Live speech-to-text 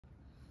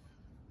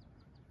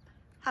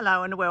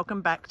Hello and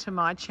welcome back to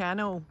my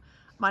channel.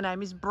 My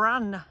name is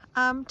Brun.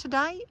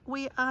 Today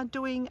we are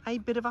doing a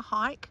bit of a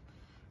hike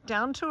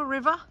down to a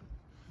river.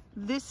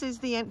 This is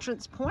the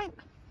entrance point.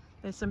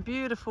 There's some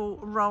beautiful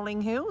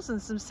rolling hills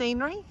and some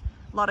scenery,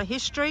 a lot of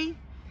history,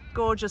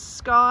 gorgeous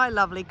sky,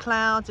 lovely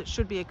clouds. It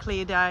should be a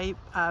clear day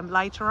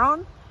later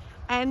on.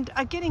 And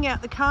getting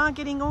out the car,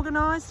 getting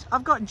organised.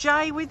 I've got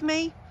Jay with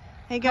me.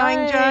 How you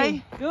going,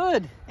 Jay?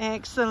 Good.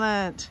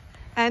 Excellent.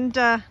 And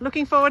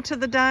looking forward to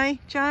the day,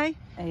 Jay?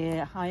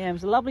 Yeah, I am.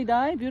 It's a lovely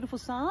day, beautiful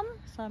sun.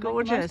 So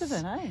Gorgeous. make the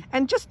most of it, eh?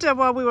 And just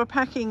while we were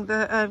packing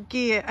the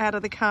gear out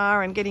of the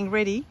car and getting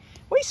ready,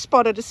 we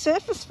spotted a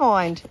surface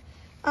find.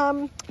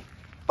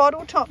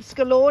 Bottle tops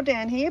galore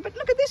down here, but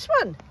look at this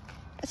one.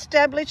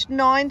 Established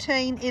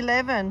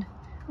 1911.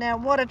 Now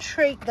what a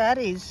treat that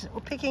is.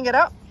 We're picking it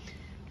up.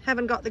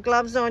 Haven't got the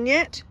gloves on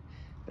yet,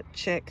 but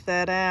check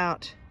that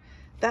out.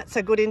 That's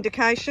a good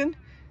indication.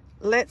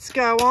 Let's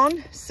go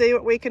on, see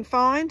what we can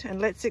find, and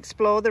let's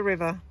explore the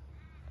river.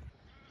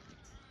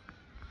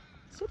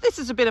 So this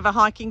is a bit of a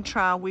hiking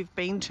trail we've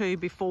been to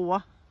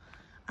before.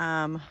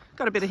 Got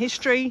a bit of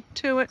history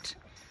to it.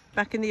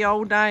 Back in the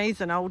old days,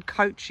 an old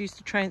coach used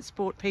to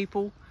transport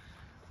people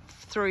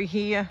through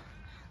here.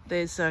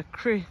 There's a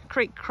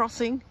creek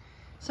crossing.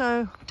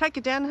 So take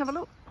it down and have a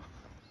look.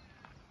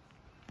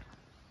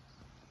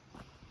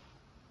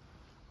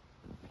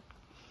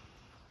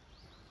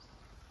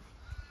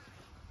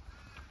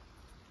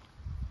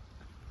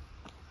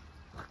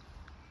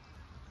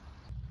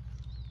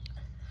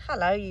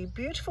 Hello, you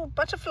beautiful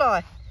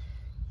butterfly.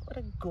 What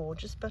a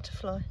gorgeous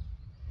butterfly.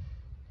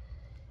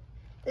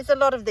 There's a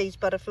lot of these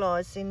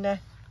butterflies in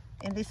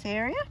this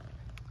area.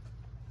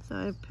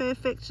 So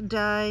perfect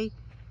day,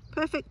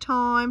 perfect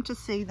time to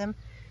see them.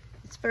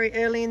 It's very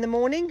early in the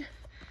morning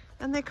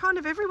and they're kind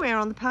of everywhere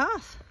on the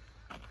path.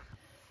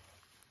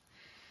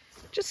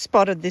 Just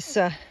spotted this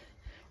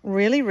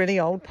really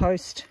old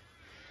post.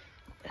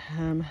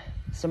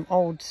 Some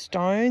old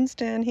stones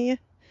down here.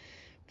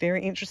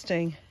 Very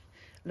interesting.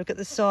 Look at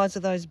the size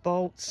of those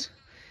bolts.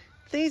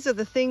 These are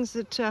the things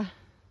that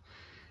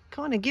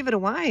kind of give it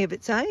away of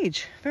its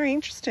age. Very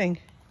interesting.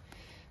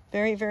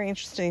 Very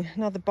interesting.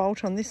 Another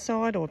bolt on this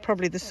side, or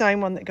probably the same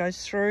one that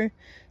goes through.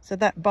 So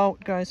that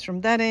bolt goes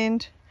from that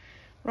end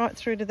right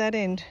through to that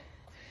end.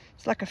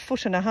 It's like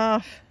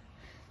 1.5 feet.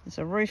 There's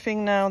a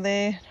roofing nail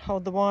there,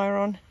 hold the wire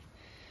on.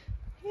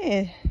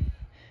 Yeah,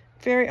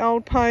 very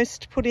old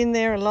post put in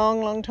there a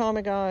long time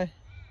ago.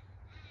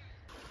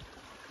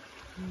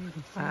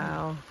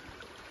 Wow.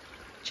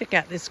 Check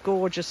out this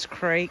gorgeous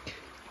creek.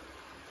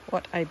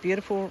 What a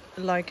beautiful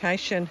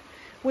location.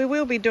 We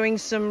will be doing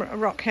some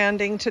rock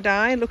hounding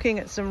today, looking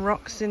at some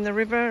rocks in the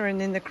river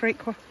and in the creek.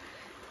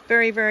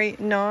 Very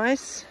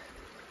nice.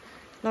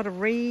 A lot of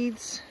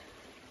reeds.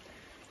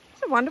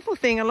 It's a wonderful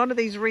thing. A lot of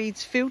these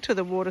reeds filter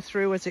the water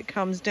through as it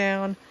comes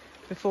down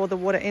before the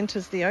water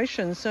enters the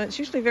ocean. So it's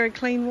usually very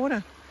clean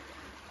water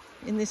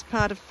in this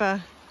part of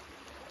the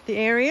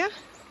area.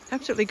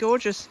 Absolutely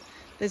gorgeous.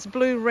 There's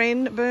blue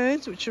wren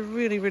birds, which are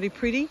really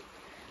pretty.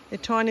 They're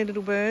tiny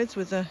little birds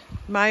with a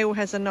male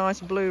has a nice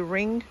blue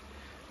ring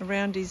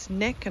around his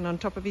neck and on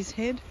top of his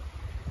head.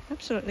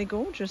 Absolutely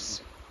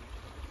gorgeous.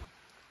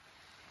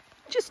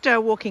 Just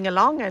walking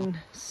along and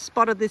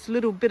spotted this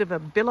little bit of a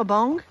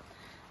billabong.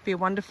 Be a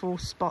wonderful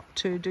spot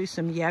to do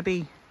some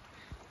yabby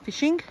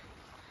fishing.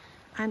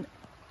 And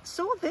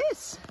saw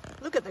this.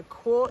 Look at the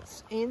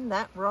quartz in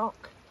that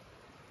rock.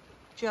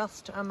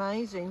 Just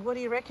amazing. What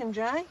do you reckon,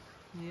 Jay?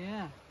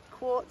 Yeah.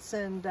 Quartz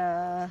and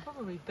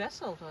probably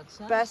basalt, I'd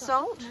say.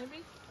 Basalt?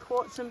 Maybe.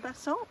 Quartz and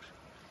basalt.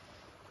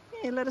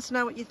 Yeah, let us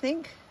know what you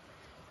think.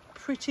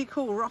 Pretty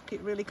cool rock.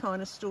 It really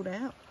kind of stood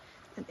out.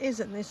 And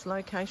isn't this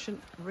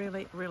location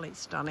really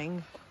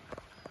stunning?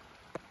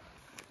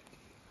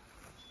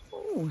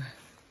 Ooh.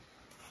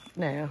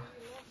 Now,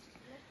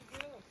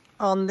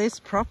 on this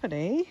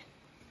property,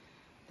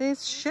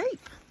 there's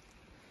sheep.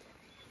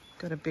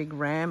 Got a big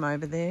ram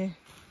over there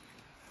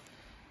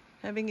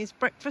having his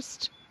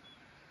breakfast.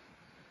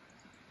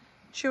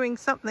 Chewing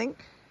something.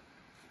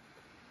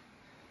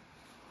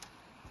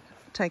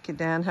 Take it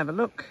down, have a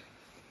look.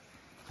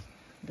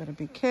 Got to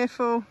be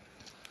careful.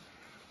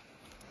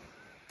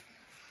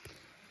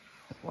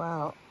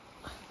 Wow.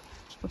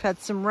 We've had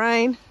some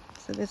rain,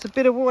 so there's a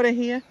bit of water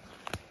here.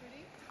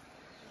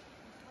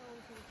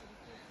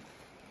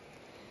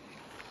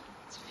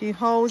 There's a few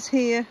holes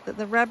here that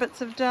the rabbits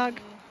have dug.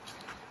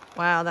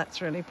 Wow,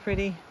 that's really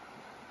pretty.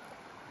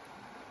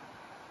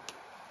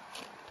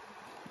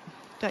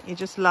 Don't you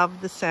just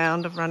love the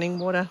sound of running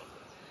water?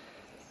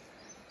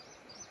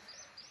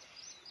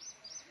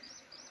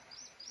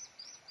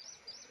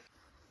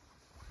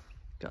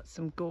 Got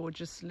some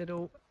gorgeous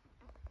little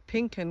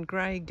pink and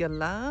grey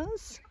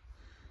galahs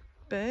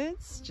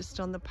birds just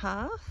on the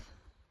path,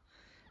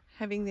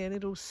 having their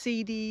little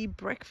seedy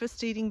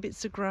breakfast, eating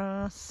bits of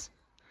grass.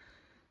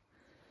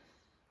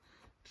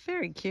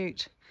 Very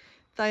cute.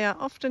 They are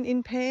often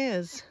in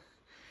pairs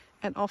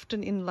and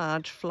often in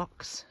large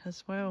flocks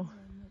as well.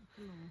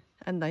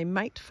 And they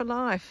mate for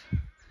life,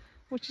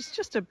 which is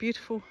just a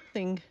beautiful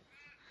thing.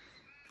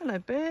 Hello,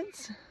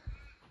 birds.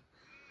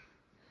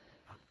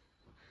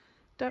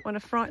 Don't want to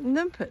frighten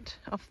them, but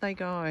off they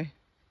go.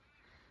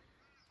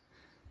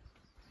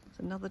 There's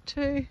another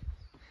two.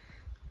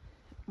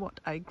 What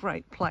a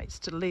great place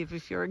to live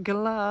if you're a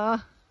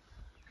galah.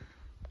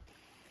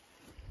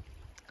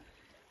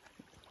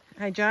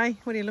 Hey Jay,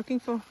 what are you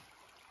looking for?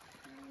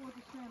 Oh,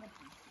 just found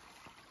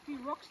a few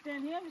rocks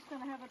down here. I'm just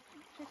going to have a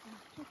check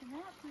them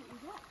out, see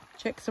what we got.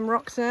 Check some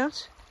rocks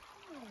out.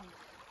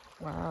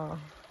 Oh. Wow.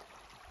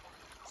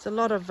 There's a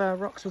lot of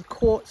rocks with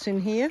quartz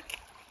in here.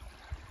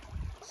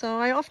 So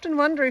I often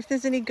wonder if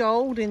there's any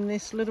gold in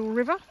this little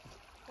river.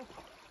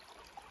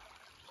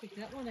 Check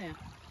that one out.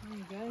 There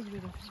you go, there's a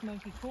bit of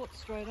smoky quartz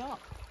straight up.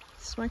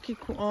 Smoky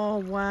quartz. Oh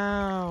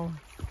wow.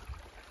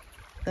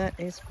 That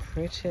is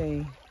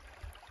pretty.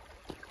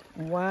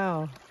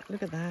 Wow,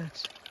 look at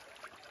that.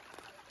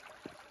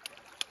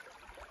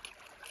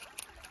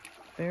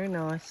 Very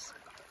nice.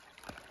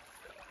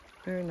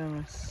 Very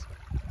nice.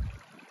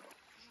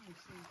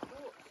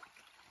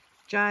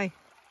 Jay,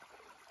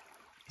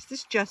 is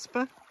this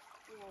jasper?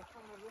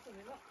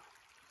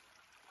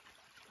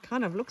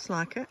 Kind of looks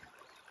like it.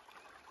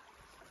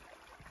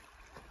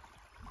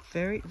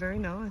 Very, very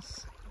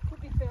nice.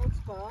 Could be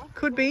feldspar.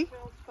 Could be.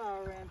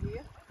 Feldspar around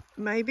here.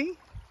 Maybe.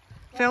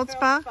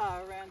 Feldspar?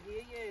 Feldspar around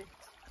here,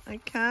 yeah.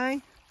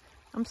 Okay.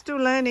 I'm still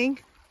learning.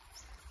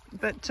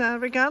 But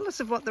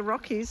regardless of what the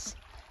rock is,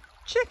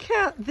 check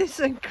out this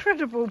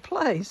incredible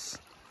place.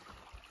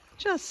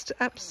 Just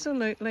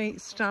absolutely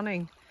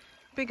stunning.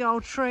 Big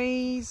old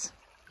trees.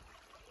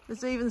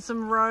 There's even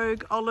some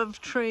rogue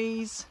olive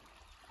trees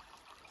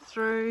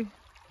through.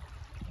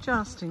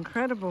 Just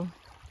incredible.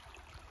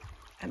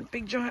 And a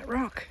big giant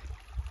rock.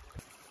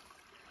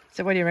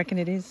 So what do you reckon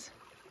it is?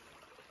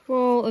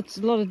 Well, it's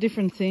a lot of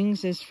different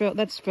things. There's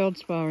that's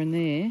feldspar in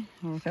there,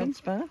 I reckon.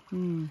 Feldspar?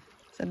 Mm.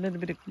 So a little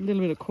bit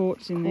of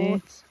quartz in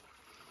quartz.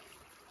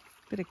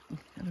 Bit of,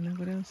 I don't know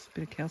what else,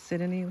 bit of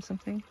chalcedony or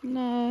something? there.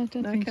 No, I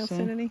don't think so. No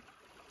chalcedony?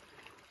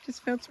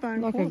 Just feldspar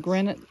and like quartz? a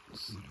granite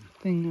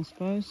thing, I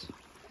suppose.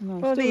 No,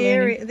 Well, the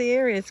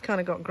area's kind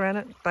of got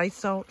granite,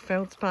 basalt,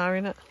 feldspar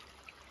in it.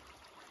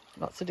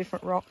 Lots of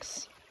different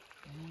rocks.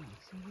 Oh,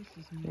 so this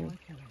is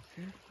mica,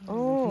 see?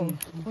 Oh,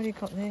 what do you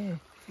got there?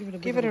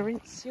 Give it a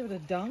rinse. Give it a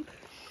dunk.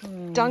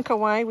 Dunk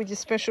away with your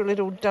special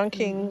little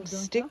dunking dunker.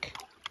 stick.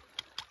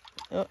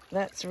 Oh,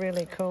 that's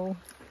really cool.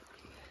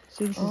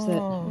 See, this is that.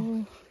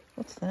 Oh,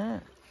 what's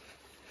that?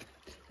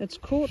 It's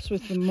quartz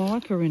with the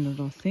mica in it,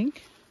 I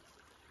think.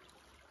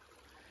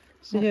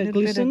 See That how it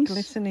little glistens? bit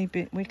of glisteny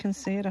bit. We can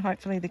see it.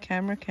 Hopefully the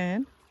camera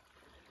can.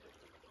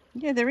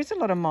 Yeah, there is a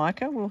lot of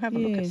mica. We'll have a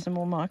look at some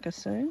more mica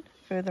soon,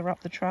 further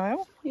up the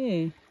trail.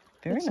 Yeah.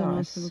 Very That's nice. a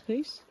nice little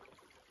piece.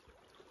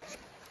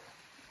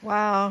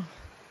 Wow.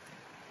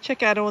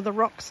 Check out all the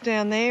rocks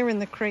down there in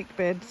the creek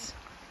beds.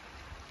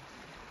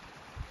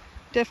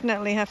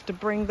 Definitely have to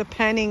bring the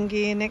panning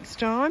gear next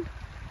time.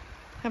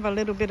 Have a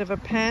little bit of a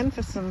pan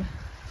for some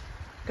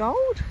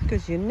gold,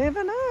 because you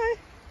never know.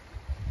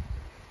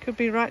 Could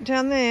be right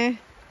down there.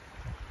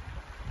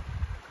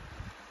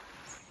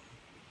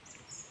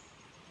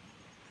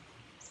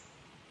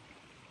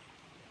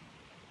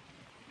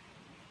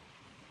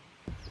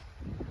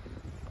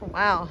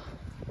 Wow.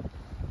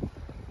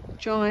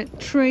 Giant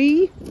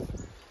tree.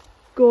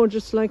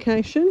 Gorgeous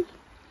location.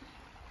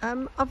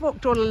 I've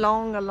walked all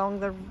along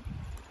the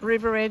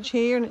river edge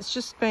here, and it's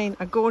just been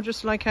a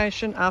gorgeous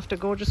location after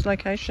gorgeous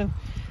location.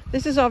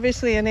 This is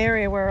obviously an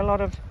area where a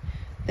lot of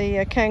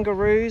the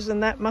kangaroos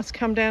and that must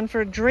come down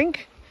for a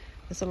drink.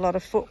 There's a lot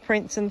of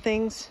footprints and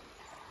things.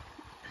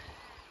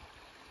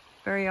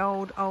 Very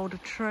old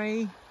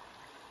tree.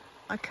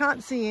 I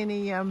can't see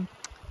any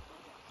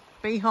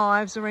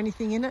beehives or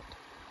anything in it.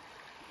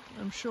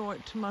 I'm sure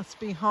it must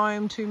be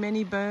home to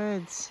many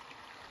birds.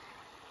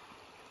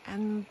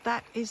 And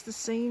that is the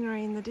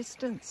scenery in the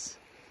distance.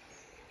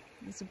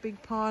 There's a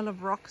big pile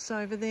of rocks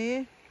over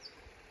there.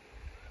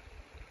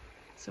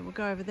 So we'll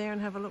go over there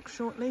and have a look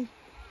shortly.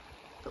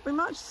 But we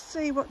might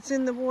see what's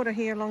in the water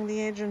here along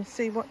the edge and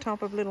see what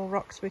type of little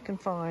rocks we can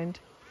find.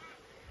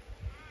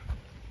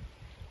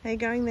 How you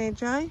going there,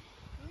 Jay?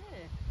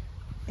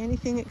 Yeah.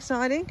 Anything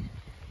exciting?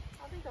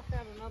 I think I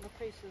found another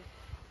piece of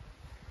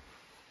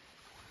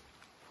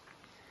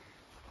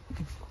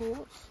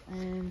quartz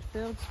and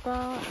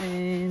feldspar,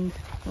 and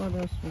what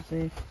else was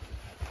there?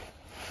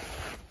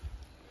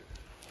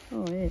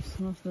 Oh yes,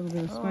 nice little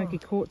bit of smoky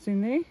quartz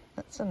in there.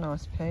 That's a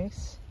nice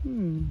piece.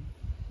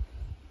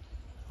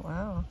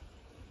 Wow.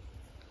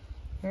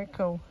 Very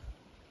cool.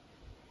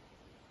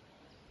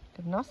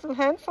 Good, nice little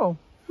handful.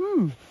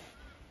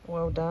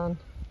 Well done.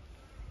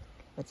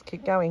 Let's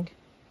keep going.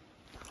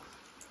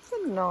 It's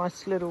a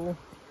nice little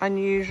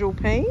unusual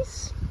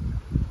piece.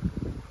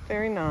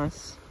 Very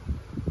nice.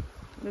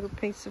 Little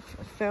piece of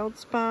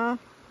feldspar.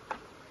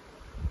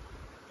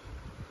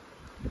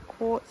 The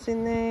quartz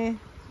in there.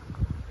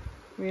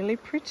 Really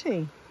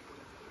pretty.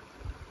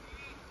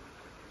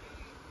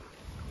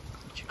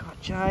 What you got,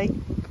 Jay?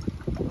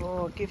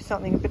 Oh, give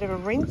something a bit of a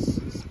rinse.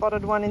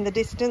 Spotted one in the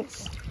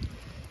distance.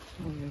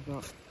 What have we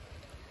got?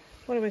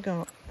 What do we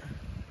got?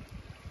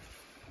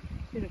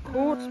 Bit of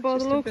quartz by the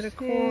just looks. a bit of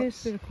quartz.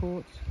 Yes, bit of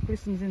quartz.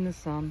 Glistens in the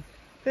sun.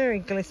 Very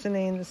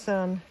glistening in the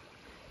sun.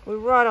 We're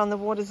right on the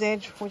water's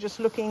edge. We're just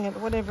looking at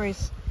whatever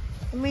is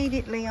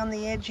immediately on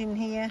the edge in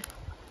here.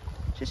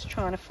 Just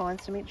trying to find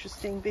some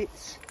interesting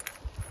bits.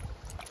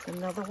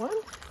 Another one.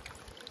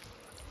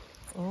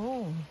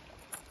 Oh.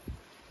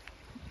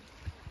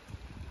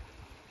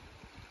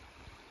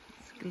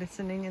 It's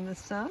glistening in the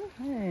sun.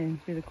 Yeah,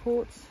 bit of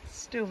quartz.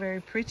 Still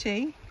very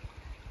pretty.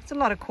 It's a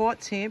lot of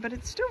quartz here, but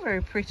it's still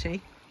very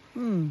pretty.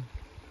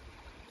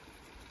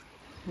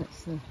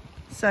 That's the...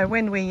 So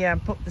when we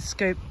put the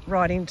scoop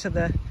right into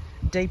the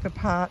deeper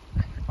part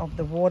of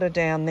the water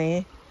down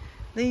there,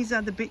 these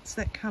are the bits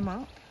that come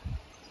up.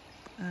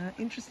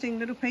 Interesting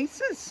little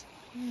pieces.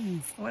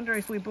 I wonder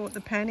if we brought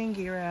the panning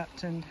gear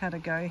out and had a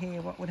go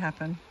here, what would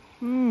happen?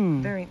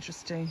 Very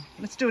interesting.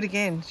 Let's do it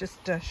again, just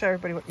show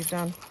everybody what you've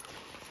done.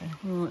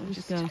 Right,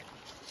 let's go.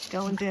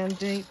 Going down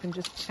deep and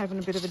just having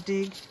a bit of a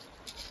dig.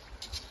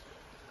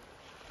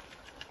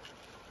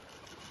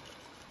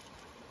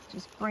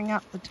 Just bring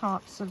up the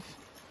types of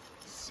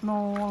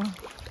small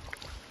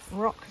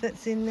rock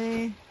that's in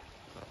there.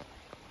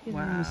 Get it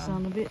in the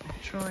sun a bit.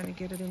 Trying to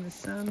get it in the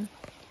sun.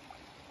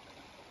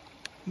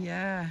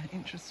 Yeah,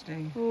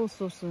 interesting. All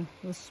sorts of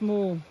the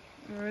small.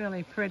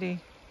 Really pretty.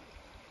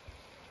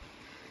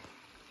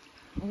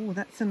 Oh,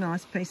 that's a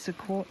nice piece of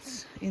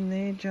quartz in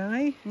there,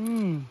 Jay.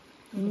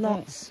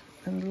 Lots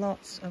and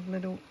lots of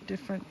little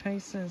different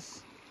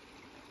pieces.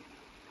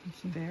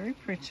 Very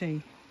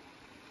pretty.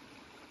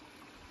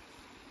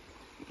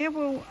 Yeah,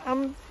 well,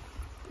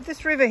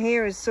 this river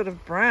here is sort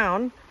of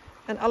brown,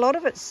 and a lot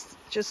of it's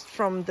just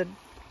from the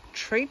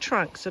tree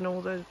trunks and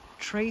all the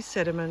tree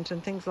sediment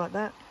and things like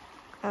that.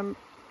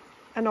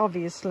 And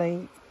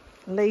obviously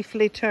leaf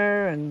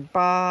litter and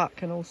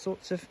bark and all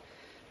sorts of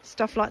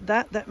stuff like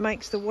that that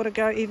makes the water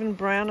go even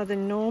browner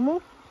than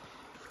normal.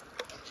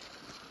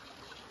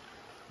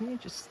 You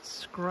just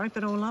scrape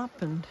it all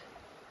up and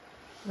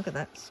look at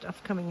that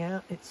stuff coming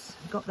out. It's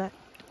got that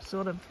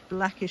sort of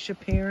blackish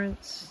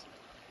appearance.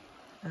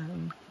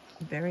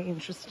 Very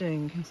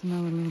interesting. There's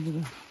another little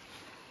bit of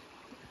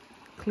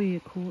clear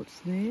quartz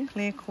there.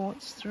 Clear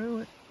quartz through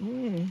it,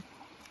 yeah.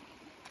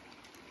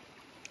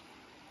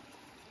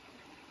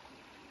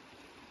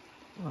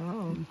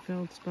 Wow. And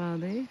feldspar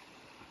there.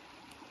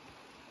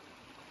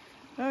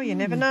 Oh, you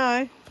never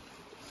know.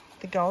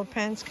 The gold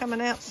pan's coming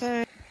out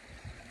soon.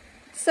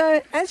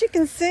 So, as you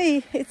can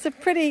see, it's a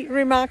pretty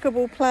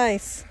remarkable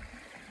place.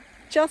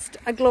 Just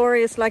a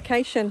glorious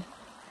location.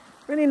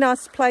 Really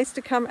nice place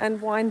to come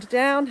and wind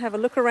down, have a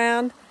look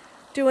around,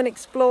 do an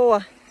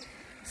explore.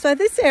 So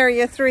this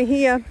area through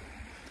here,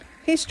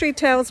 history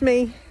tells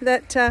me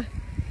that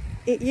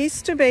it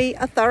used to be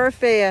a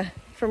thoroughfare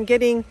from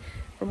getting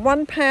from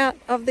one part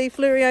of the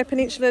Fleurieu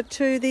Peninsula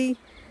to the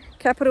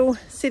capital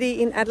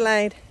city in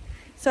Adelaide.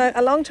 So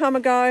a long time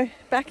ago,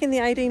 back in the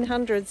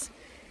 1800s,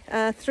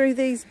 through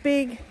these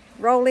big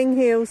rolling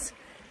hills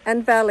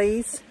and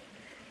valleys,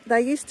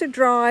 they used to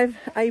drive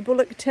a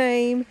bullock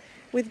team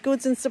with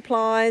goods and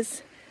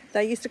supplies.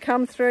 They used to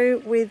come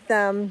through with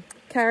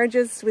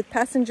carriages with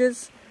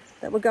passengers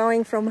that were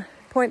going from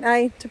point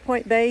A to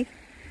point B,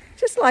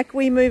 just like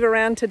we move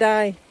around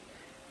today,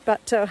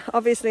 but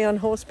obviously on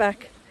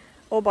horseback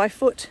or by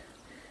foot.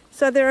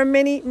 So there are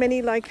many,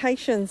 many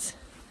locations,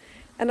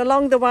 and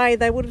along the way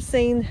they would have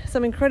seen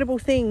some incredible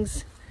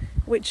things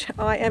which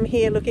I am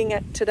here looking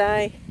at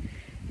today.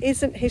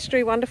 Isn't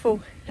history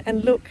wonderful?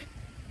 And look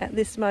at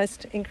this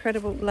most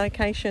incredible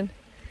location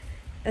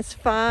as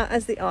far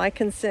as the eye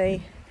can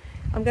see.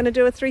 I'm going to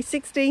do a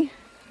 360.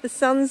 The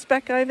sun's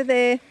back over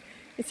there.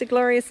 It's a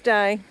glorious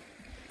day.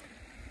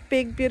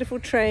 Big beautiful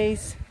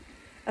trees,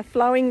 a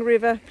flowing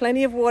river,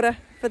 plenty of water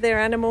for their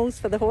animals,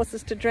 for the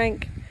horses to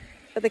drink,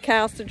 for the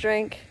cows to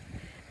drink.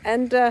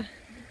 And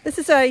this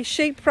is a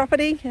sheep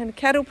property and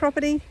cattle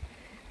property,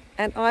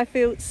 and I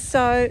feel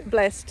so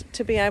blessed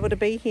to be able to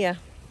be here.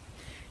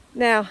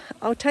 Now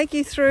I'll take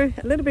you through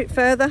a little bit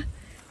further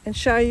and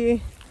show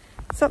you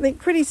something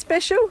pretty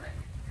special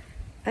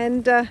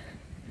and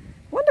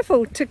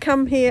wonderful to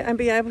come here and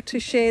be able to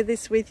share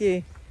this with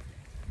you.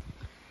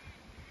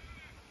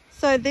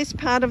 So this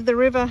part of the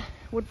river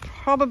would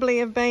probably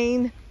have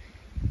been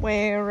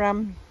where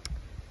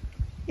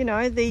you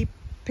know, the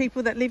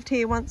people that lived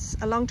here once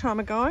a long time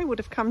ago would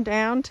have come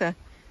down to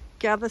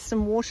gather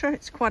some water.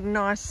 It's quite a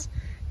nice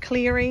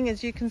clearing,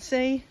 as you can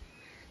see,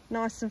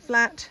 nice and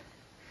flat.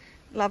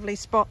 Lovely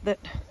spot that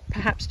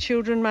perhaps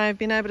children may have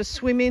been able to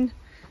swim in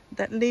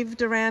that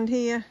lived around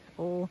here,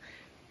 or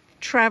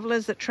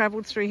travellers that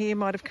travelled through here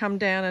might have come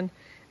down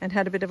and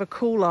had a bit of a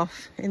cool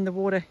off in the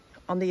water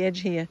on the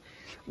edge here.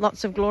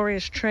 Lots of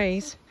glorious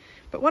trees.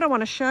 But what I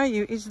want to show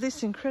you is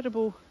this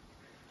incredible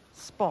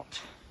spot.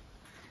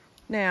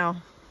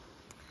 Now,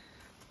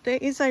 there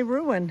is a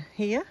ruin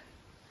here,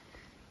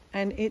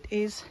 and it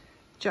is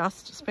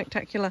just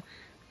spectacular.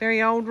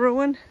 Very old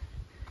ruin,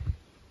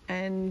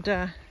 and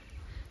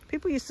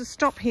people used to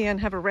stop here and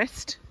have a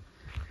rest.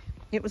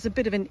 It was a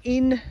bit of an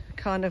inn,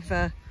 kind of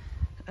a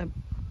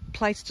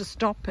place to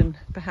stop and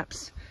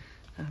perhaps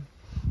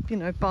you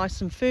know, buy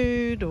some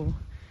food or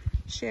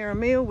share a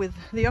meal with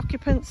the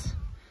occupants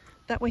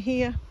that were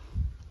here.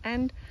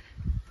 And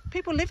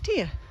people lived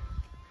here.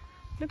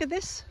 Look at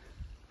this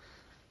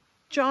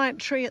giant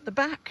tree at the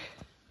back,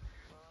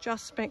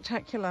 just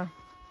spectacular.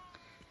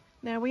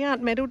 Now, we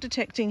aren't metal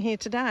detecting here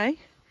today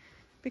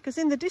because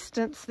in the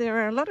distance there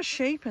are a lot of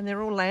sheep and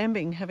they're all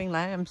lambing, having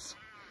lambs.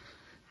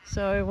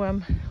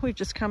 So we've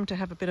just come to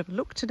have a bit of a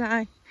look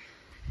today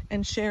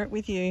and share it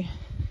with you.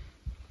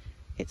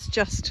 It's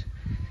just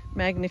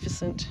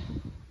magnificent.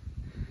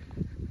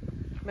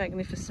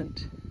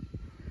 Magnificent.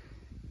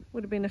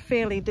 Would have been a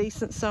fairly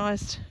decent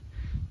sized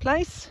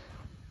place.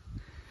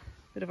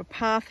 Bit of a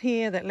path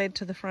here that led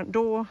to the front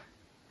door.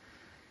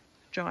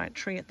 Giant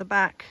tree at the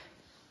back.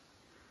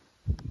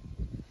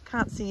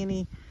 Can't see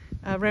any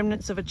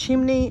remnants of a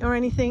chimney or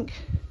anything.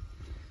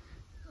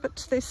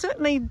 But there's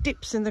certainly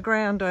dips in the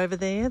ground over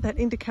there that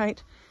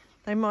indicate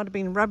they might have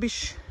been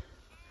rubbish,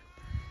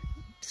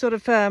 sort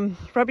of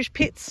rubbish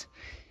pits,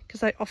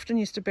 because they often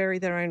used to bury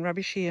their own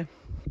rubbish here.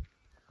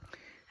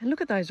 And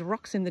look at those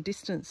rocks in the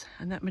distance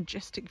and that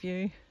majestic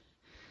view.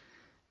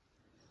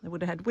 They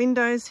would have had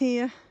windows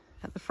here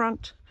at the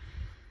front,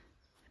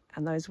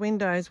 and those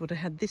windows would have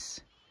had this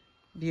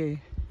view.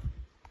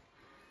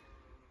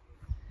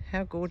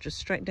 How gorgeous,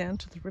 straight down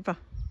to the river.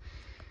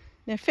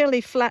 Now,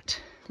 fairly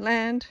flat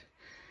land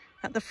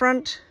at the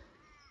front,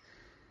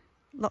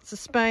 lots of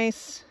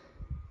space,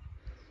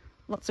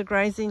 lots of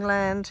grazing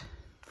land.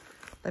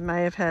 They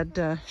may have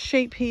had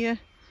sheep here,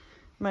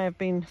 may have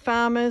been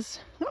farmers,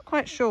 not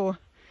quite sure.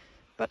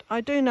 But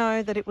I do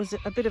know that it was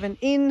a bit of an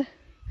inn,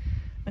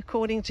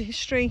 according to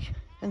history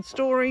and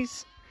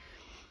stories.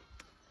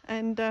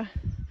 And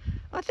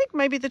I think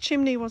maybe the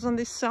chimney was on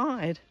this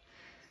side,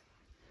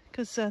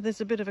 because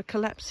there's a bit of a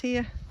collapse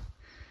here.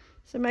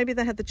 So maybe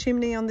they had the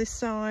chimney on this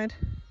side.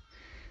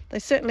 They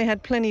certainly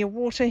had plenty of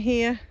water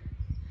here.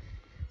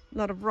 A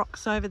lot of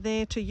rocks over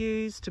there to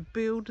use to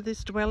build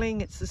this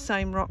dwelling. It's the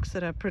same rocks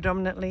that are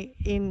predominantly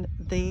in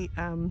the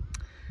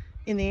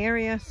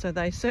area. So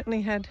they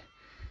certainly had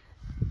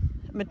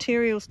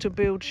materials to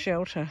build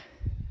shelter.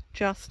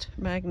 Just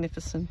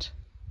magnificent.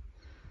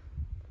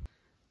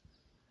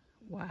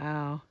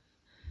 Wow.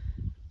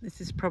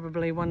 This is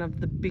probably one of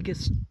the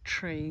biggest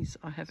trees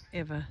I have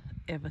ever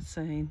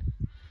seen.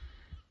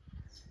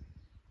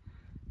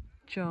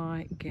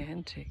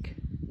 Gigantic.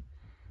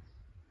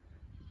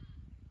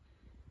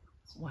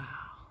 Wow.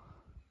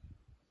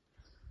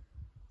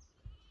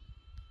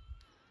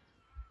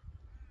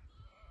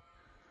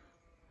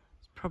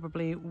 It's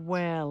probably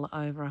well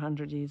over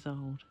 100 years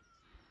old.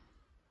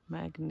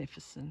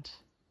 Magnificent.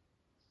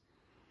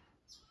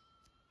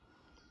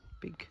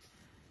 Big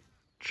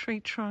tree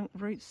trunk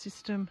root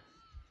system.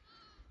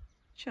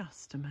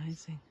 Just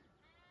amazing.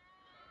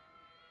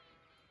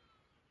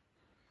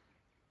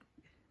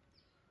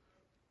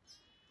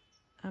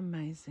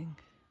 Amazing.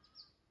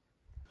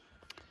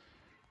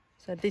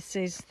 So this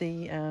is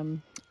the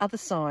other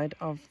side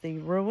of the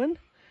ruin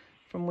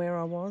from where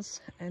I was,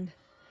 and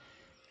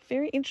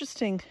very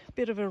interesting,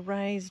 bit of a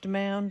raised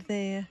mound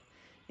there.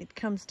 It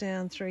comes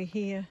down through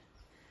here,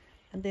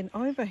 and then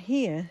over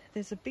here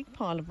there's a big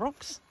pile of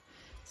rocks.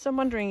 So I'm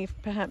wondering if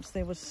perhaps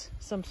there was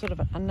some sort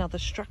of another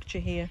structure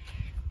here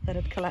that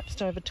had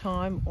collapsed over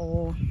time,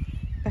 or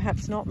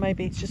perhaps not.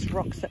 Maybe it's just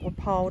rocks that were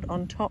piled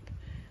on top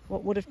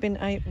what would have been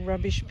a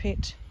rubbish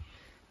pit.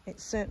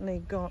 It's certainly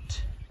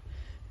got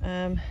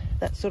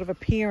that sort of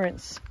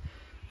appearance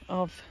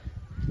of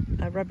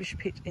a rubbish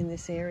pit in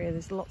this area.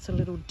 There's lots of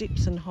little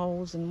dips and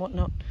holes and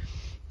whatnot.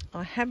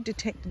 I have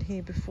detected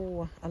here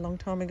before a long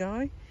time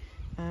ago,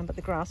 but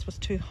the grass was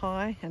too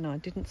high and I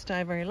didn't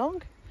stay very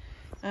long.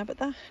 But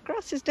the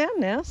grass is down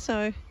now,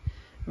 so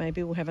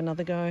maybe we'll have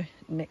another go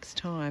next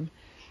time.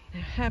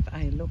 Now have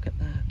a look at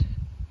that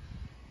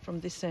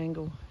from this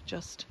angle.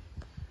 Just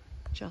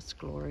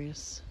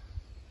glorious.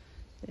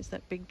 There's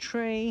that big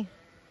tree.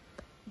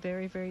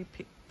 Very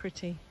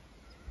pretty.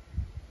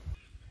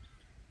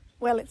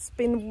 Well, it's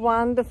been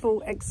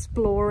wonderful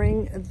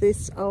exploring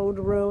this old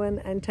ruin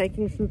and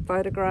taking some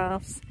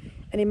photographs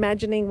and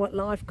imagining what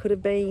life could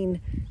have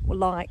been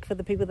like for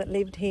the people that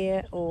lived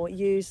here or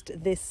used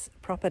this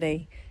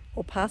property,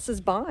 or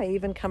passers-by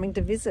even coming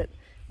to visit.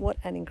 What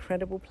an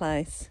incredible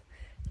place.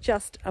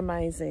 Just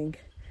amazing.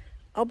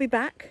 I'll be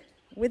back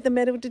with the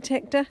metal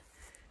detector.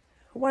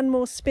 One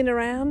more spin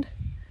around.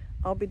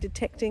 I'll be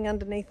detecting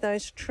underneath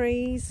those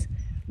trees,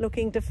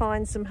 looking to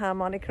find some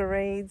harmonica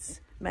reeds,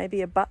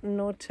 maybe a button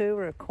or two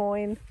or a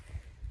coin.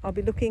 I'll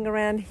be looking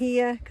around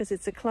here because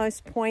it's a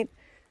close point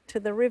to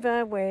the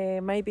river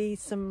where maybe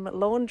some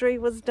laundry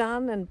was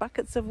done and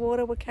buckets of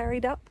water were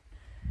carried up.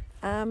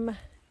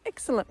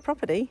 Excellent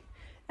property.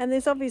 And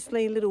there's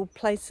obviously little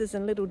places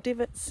and little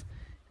divots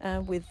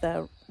with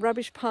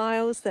rubbish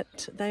piles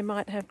that they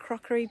might have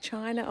crockery,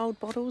 china, old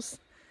bottles.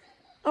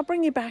 I'll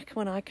bring you back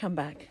when I come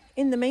back.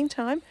 In the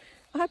meantime,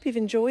 I hope you've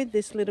enjoyed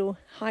this little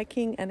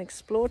hiking and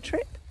explore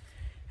trip.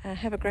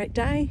 Have a great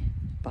day.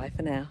 Bye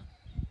for now.